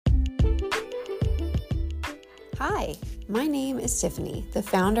Hi, my name is Tiffany, the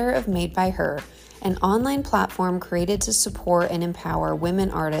founder of Made by Her, an online platform created to support and empower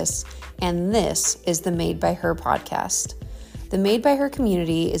women artists, and this is the Made by Her podcast. The Made by Her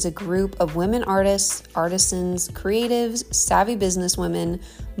community is a group of women artists, artisans, creatives, savvy businesswomen,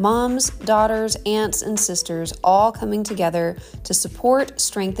 moms, daughters, aunts, and sisters, all coming together to support,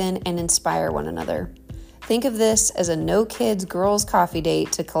 strengthen, and inspire one another. Think of this as a no kids girls coffee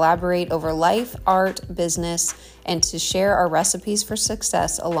date to collaborate over life, art, business, and to share our recipes for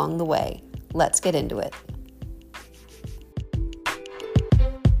success along the way. Let's get into it.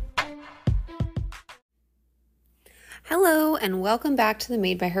 Hello, and welcome back to the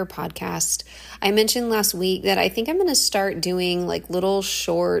Made by Her podcast. I mentioned last week that I think I'm going to start doing like little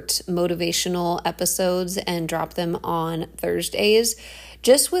short motivational episodes and drop them on Thursdays,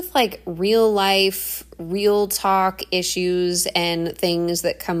 just with like real life, real talk issues and things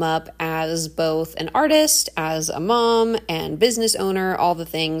that come up as both an artist, as a mom and business owner, all the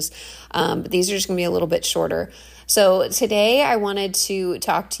things. But these are just going to be a little bit shorter. So today I wanted to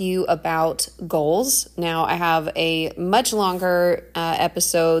talk to you about goals. Now I have a much longer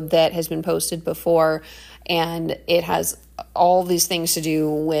episode that has been posted before, and it has all these things to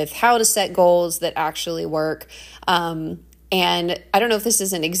do with how to set goals that actually work. And I don't know if this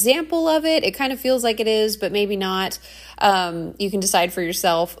is an example of it. It kind of feels like it is, but maybe not. You can decide for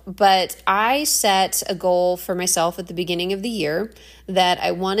yourself. But I set a goal for myself at the beginning of the year that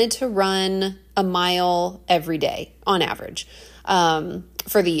I wanted to run a mile every day on average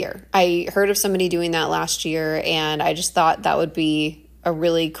for the year. I heard of somebody doing that last year, and I just thought that would be a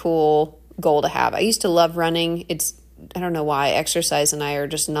really cool goal to have. I used to love running. I don't know why exercise and I are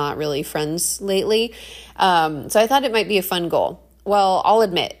just not really friends lately. So I thought it might be a fun goal. Well, I'll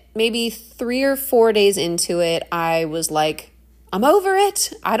admit, maybe 3 or 4 days into it, I was like, I'm over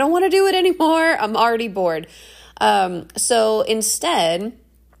it. I don't want to do it anymore. I'm already bored. So instead,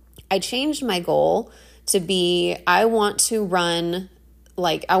 I changed my goal to be, I want to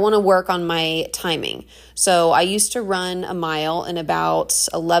work on my timing. So I used to run a mile in about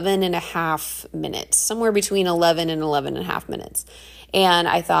 11 and a half minutes, somewhere between 11 and 11 and a half minutes. And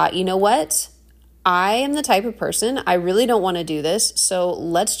I thought, you know what? I am the type of person, I really don't want to do this. So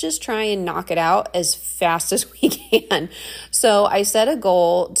let's just try and knock it out as fast as we can. So I set a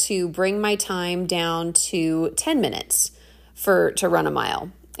goal to bring my time down to 10 minutes to run a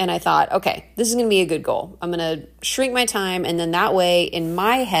mile. And I thought, okay, this is going to be a good goal. I'm going to shrink my time. And then that way in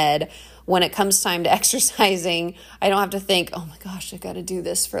my head, when it comes time to exercising, I don't have to think, oh my gosh, I got to do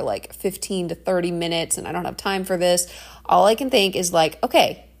this for like 15 to 30 minutes and I don't have time for this. All I can think is like,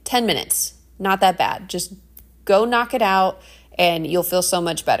 okay, 10 minutes, not that bad. Just go knock it out and you'll feel so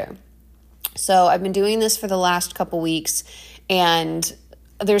much better. So I've been doing this for the last couple weeks, and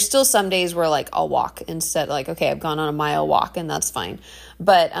there's still some days where like I'll walk instead, like, okay, I've gone on a mile walk and that's fine.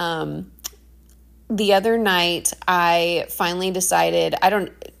 But the other night I finally decided,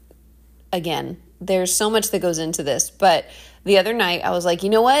 there's so much that goes into this, but the other night I was like, you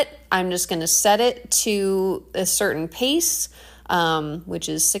know what? I'm just going to set it to a certain pace, which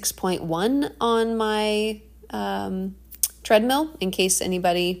is 6.1 on my treadmill, in case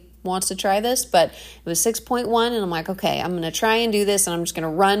anybody wants to try this, but it was 6.1, and I'm like, okay, I'm going to try and do this, and I'm just going to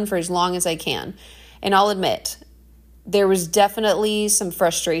run for as long as I can. And I'll admit, there was definitely some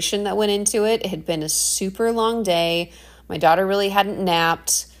frustration that went into it. It had been a super long day. My daughter really hadn't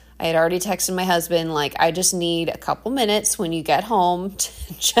napped. I had already texted my husband, like, I just need a couple minutes when you get home to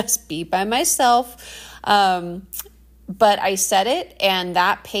just be by myself. But I set it, and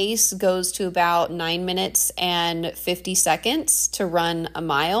that pace goes to about 9 minutes and 50 seconds to run a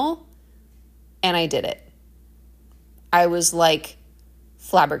mile, and I did it. I was like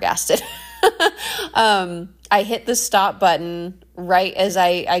flabbergasted. I hit the stop button right as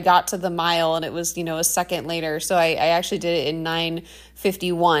I got to the mile, and it was, a second later. So I actually did it in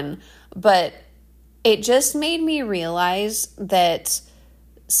 9:51. But it just made me realize that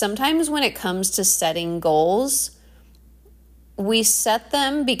sometimes when it comes to setting goals, we set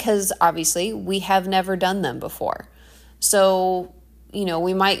them because obviously we have never done them before. So,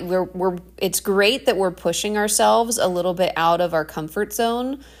 it's great that we're pushing ourselves a little bit out of our comfort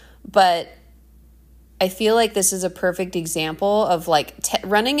zone, but I feel like this is a perfect example of like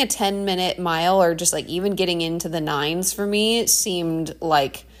running a 10-minute mile, or just like even getting into the 9s for me seemed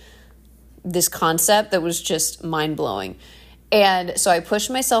like this concept that was just mind-blowing. And so I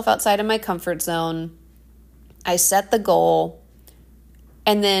pushed myself outside of my comfort zone. I set the goal.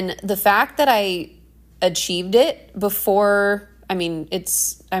 And then the fact that I achieved it before, I don't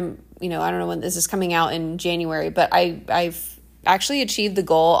know when this is coming out in January, but I've actually achieved the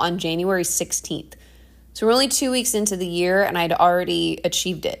goal on January 16th. So we're only 2 weeks into the year and I'd already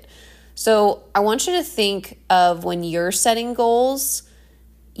achieved it. So I want you to think of when you're setting goals.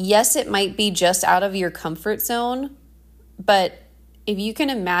 Yes, it might be just out of your comfort zone, but if you can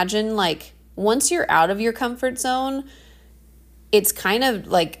imagine, like, once you're out of your comfort zone, it's kind of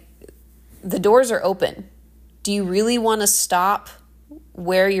like the doors are open. Do you really want to stop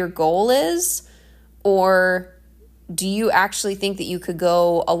where your goal is? Or do you actually think that you could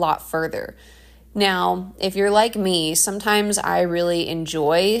go a lot further? Now, if you're like me, sometimes I really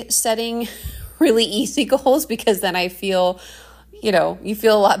enjoy setting really easy goals because then I feel, you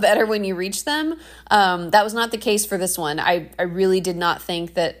feel a lot better when you reach them. That was not the case for this one. I really did not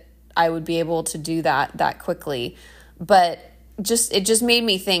think that I would be able to do that quickly. But it just made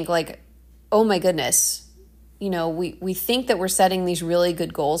me think, like, oh my goodness, we think that we're setting these really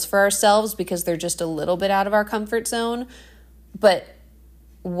good goals for ourselves because they're just a little bit out of our comfort zone. But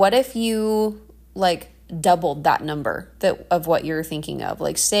what if you doubled that number of what you're thinking of?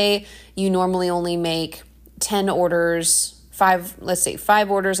 Like, say you normally only make 10 orders, let's say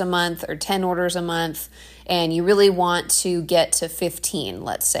 5 orders a month or 10 orders a month, and you really want to get to 15,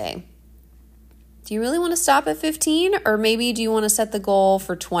 let's say. Do you really want to stop at 15? Or maybe do you want to set the goal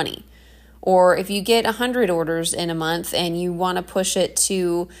for 20? Or if you get 100 orders in a month and you want to push it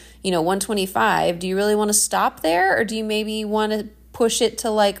to, 125, do you really want to stop there? Or do you maybe want to push it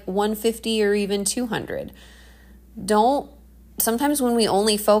to 150 or even 200? Sometimes when we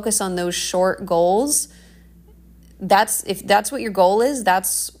only focus on those short goals, if that's what your goal is,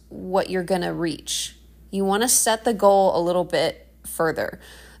 that's what you're going to reach. You want to set the goal a little bit further.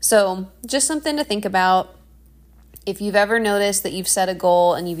 So just something to think about. If you've ever noticed that you've set a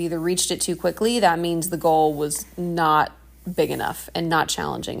goal and you've either reached it too quickly, that means the goal was not big enough and not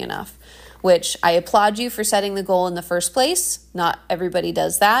challenging enough, which I applaud you for setting the goal in the first place. Not everybody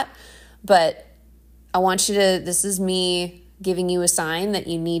does that, but I want you to, this is me giving you a sign that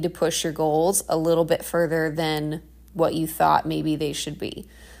you need to push your goals a little bit further than what you thought maybe they should be.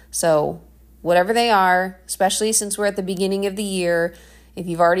 So whatever they are, especially since we're at the beginning of the year, if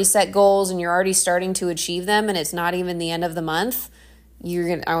you've already set goals and you're already starting to achieve them and it's not even the end of the month,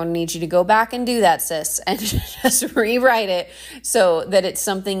 I want to need you to go back and do that, sis, and just rewrite it so that it's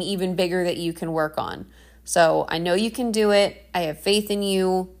something even bigger that you can work on. So I know you can do it. I have faith in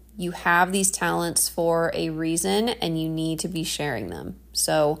you. You have these talents for a reason and you need to be sharing them.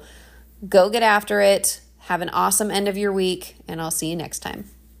 So go get after it. Have an awesome end of your week, and I'll see you next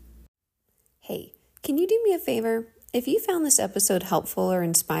time. Hey, can you do me a favor? If you found this episode helpful or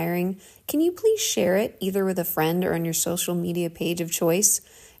inspiring, can you please share it either with a friend or on your social media page of choice?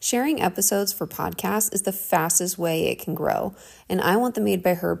 Sharing episodes for podcasts is the fastest way it can grow, and I want the Made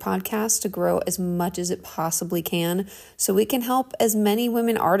by Her podcast to grow as much as it possibly can so we can help as many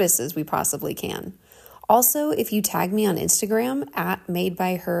women artists as we possibly can. Also, if you tag me on Instagram at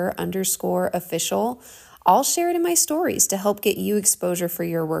madebyher_official, I'll share it in my stories to help get you exposure for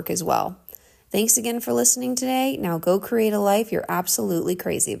your work as well. Thanks again for listening today. Now go create a life you're absolutely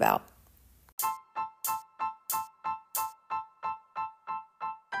crazy about.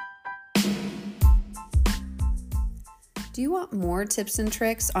 Do you want more tips and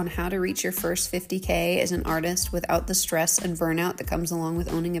tricks on how to reach your first 50K as an artist without the stress and burnout that comes along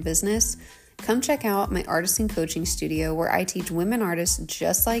with owning a business? Come check out my artisan coaching studio where I teach women artists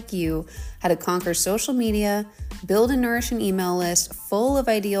just like you how to conquer social media, build and nourish an email list full of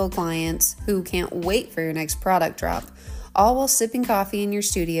ideal clients who can't wait for your next product drop, all while sipping coffee in your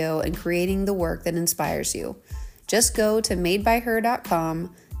studio and creating the work that inspires you. Just go to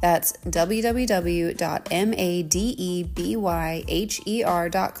madebyher.com. That's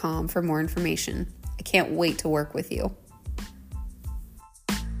www.madebyher.com for more information. I can't wait to work with you.